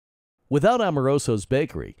Without Amoroso's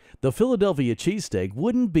bakery, the Philadelphia cheesesteak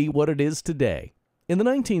wouldn't be what it is today. In the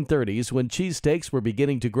 1930s, when cheesesteaks were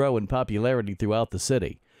beginning to grow in popularity throughout the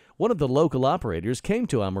city, one of the local operators came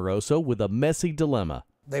to Amoroso with a messy dilemma.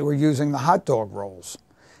 They were using the hot dog rolls,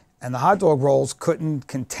 and the hot dog rolls couldn't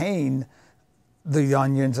contain the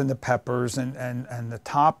onions and the peppers and the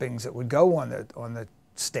toppings that would go on the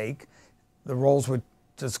steak. The rolls would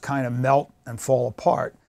just kind of melt and fall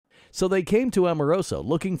apart. So they came to Amoroso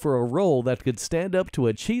looking for a roll that could stand up to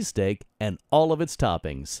a cheesesteak and all of its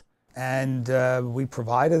toppings. And we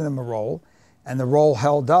provided them a roll, and the roll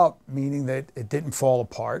held up, meaning that it didn't fall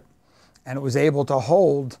apart, and it was able to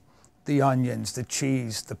hold the onions, the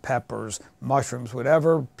cheese, the peppers, mushrooms,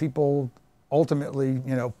 whatever people ultimately,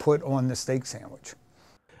 put on the steak sandwich.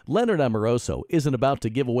 Leonard Amoroso isn't about to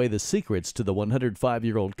give away the secrets to the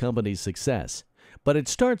 105-year-old company's success, but it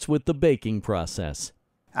starts with the baking process.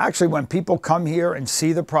 Actually, when people come here and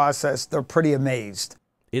see the process, they're pretty amazed.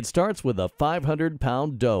 It starts with a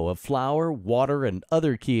 500-pound dough of flour, water, and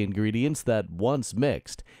other key ingredients that, once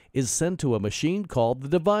mixed, is sent to a machine called the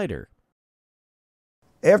divider.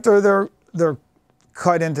 After they're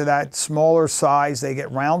cut into that smaller size, they get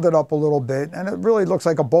rounded up a little bit, and it really looks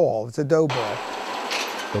like a ball. It's a dough ball.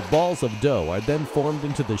 The balls of dough are then formed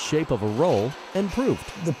into the shape of a roll and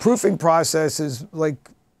proofed. The proofing process is like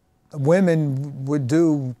women would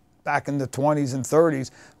do back in the 20s and 30s,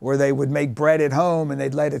 where they would make bread at home and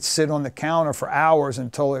they'd let it sit on the counter for hours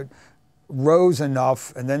until it rose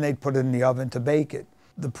enough, and then they'd put it in the oven to bake it.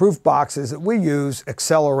 The proof boxes that we use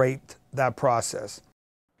accelerate that process.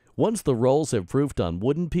 Once the rolls have proofed on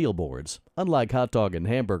wooden peel boards, unlike hot dog and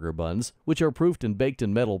hamburger buns, which are proofed and baked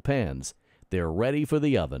in metal pans, they're ready for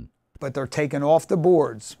the oven. But they're taken off the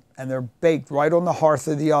boards and they're baked right on the hearth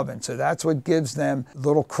of the oven. So that's what gives them a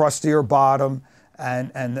little crustier bottom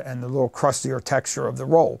and the little crustier texture of the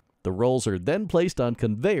roll. The rolls are then placed on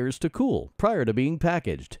conveyors to cool prior to being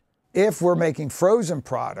packaged. If we're making frozen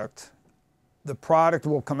product, the product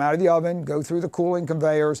will come out of the oven, go through the cooling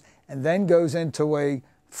conveyors, and then goes into a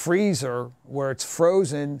freezer where it's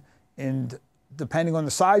frozen in, depending on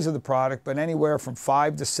the size of the product, but anywhere from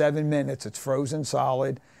 5 to 7 minutes, it's frozen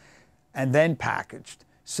solid, and then packaged.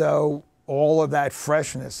 So all of that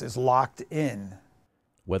freshness is locked in.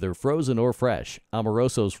 Whether frozen or fresh,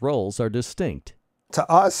 Amoroso's rolls are distinct. To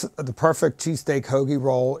us, the perfect cheesesteak hoagie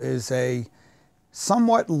roll is a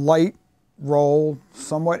somewhat light roll,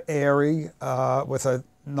 somewhat airy, with a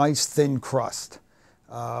nice thin crust.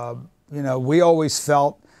 We always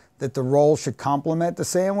felt that the roll should complement the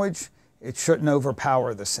sandwich. It shouldn't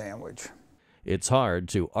overpower the sandwich. It's hard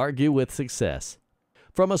to argue with success.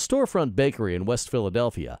 From a storefront bakery in West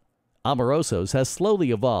Philadelphia, Amoroso's has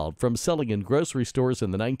slowly evolved from selling in grocery stores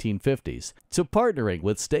in the 1950s to partnering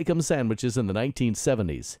with Steak-'em sandwiches in the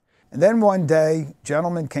 1970s. And then one day, a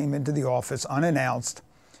gentleman came into the office unannounced,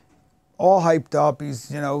 all hyped up.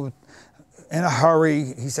 He's, in a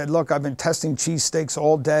hurry. He said, "Look, I've been testing cheesesteaks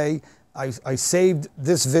all day. I saved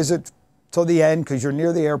this visit till the end because you're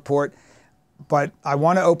near the airport, but I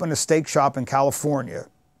want to open a steak shop in California,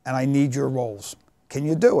 and I need your rolls. Can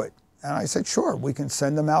you do it?" And I said, "Sure, we can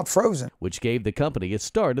send them out frozen." Which gave the company its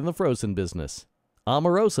start in the frozen business.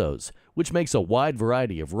 Amoroso's, which makes a wide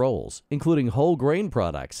variety of rolls, including whole grain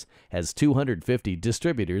products, has 250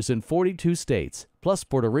 distributors in 42 states, plus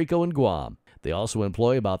Puerto Rico and Guam. They also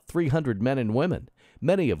employ about 300 men and women,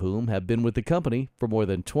 many of whom have been with the company for more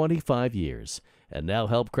than 25 years, and now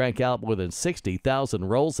help crank out more than 60,000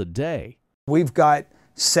 rolls a day. We've got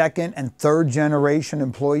second and third generation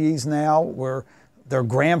employees now, where their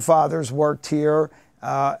grandfathers worked here,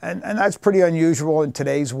 and that's pretty unusual in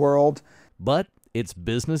today's world. But it's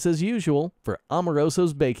business as usual for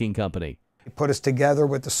Amoroso's Baking Company. They put us together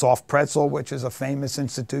with the Soft Pretzel, which is a famous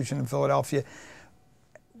institution in Philadelphia.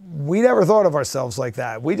 We never thought of ourselves like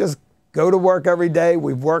that. We just go to work every day.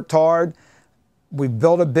 We've worked hard. We've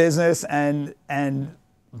built a business, and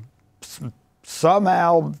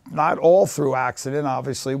somehow, not all through accident,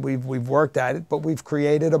 obviously, we've worked at it, but we've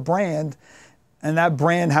created a brand, and that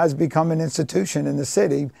brand has become an institution in the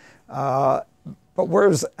city. But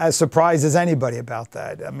we're as surprised as anybody about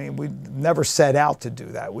that. I mean, we never set out to do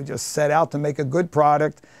that. We just set out to make a good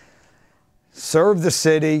product, serve the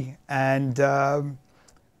city, and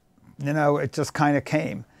it just kind of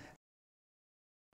came.